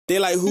They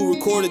like, who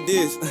recorded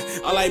this?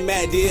 I like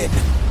Matt did.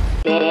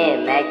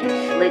 Damn, Mac, you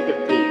slick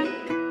the beat.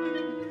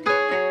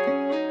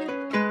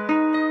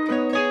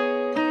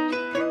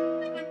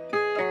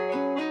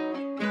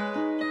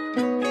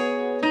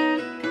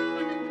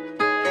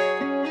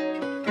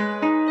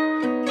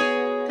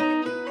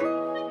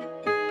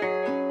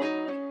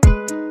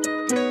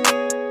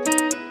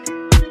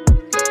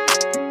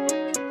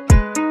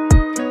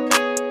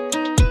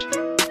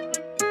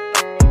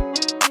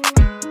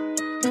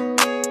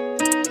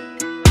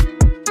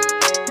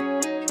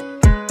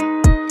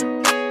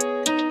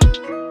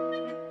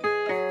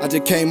 I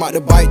just came out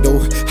the bite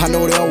though. I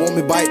know they don't want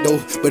me bite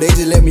though, but they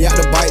just let me out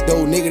the bite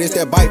though. Nigga, this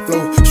that bite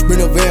flow. Sprint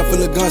a van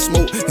full of gun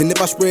smoke, and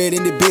if I spread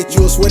in the bitch,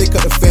 you'll swear they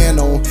cut the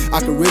fan on. I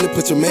can really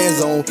put your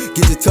mans on.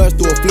 Get your touch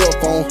through a flip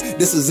phone.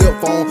 This a zip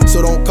phone,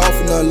 so don't call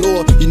for nothing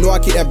lure. You know I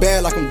keep that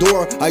bad like I'm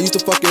Dora. I used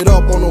to fuck it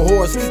up on a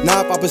horse.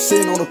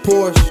 95% on a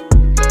Porsche.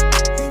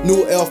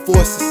 New Air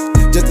Forces,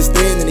 just to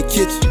stand in the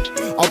kitchen.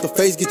 Off the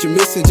face, get you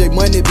missing. J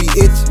Money be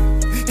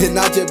itching, and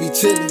I just be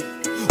chillin'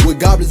 with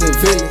goblins and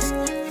villains.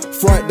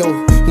 Front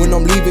though, when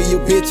I'm leaving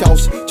your bitch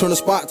house, turn the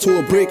spot to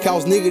a brick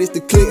house. Nigga, this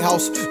the click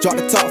house. Drop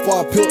the top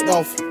before I peeled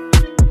off.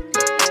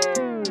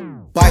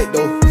 Bite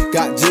though,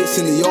 got jits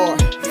in the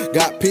yard,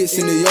 got pits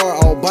in the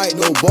yard. All bite,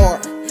 no bar.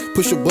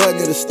 Push a button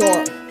at the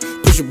start,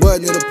 push a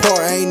button at the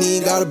part. I ain't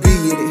even gotta be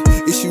in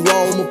it. If she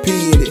raw, I'ma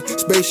pee in it.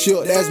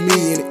 Spaceship, that's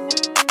me in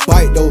it.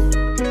 Bite though.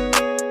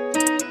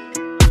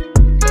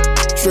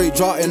 Straight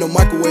drop in the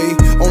microwave,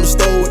 on the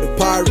stove with the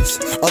pirates.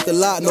 Up the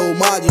lot, no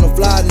margin, I'm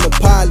flying in the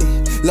pilot.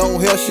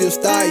 Long hair, she'll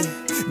style.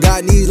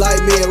 Got knees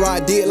like me,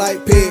 ride dick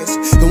like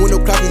pants. The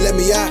window clock let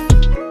me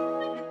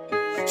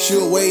out.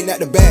 She'll waiting at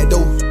the back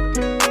door.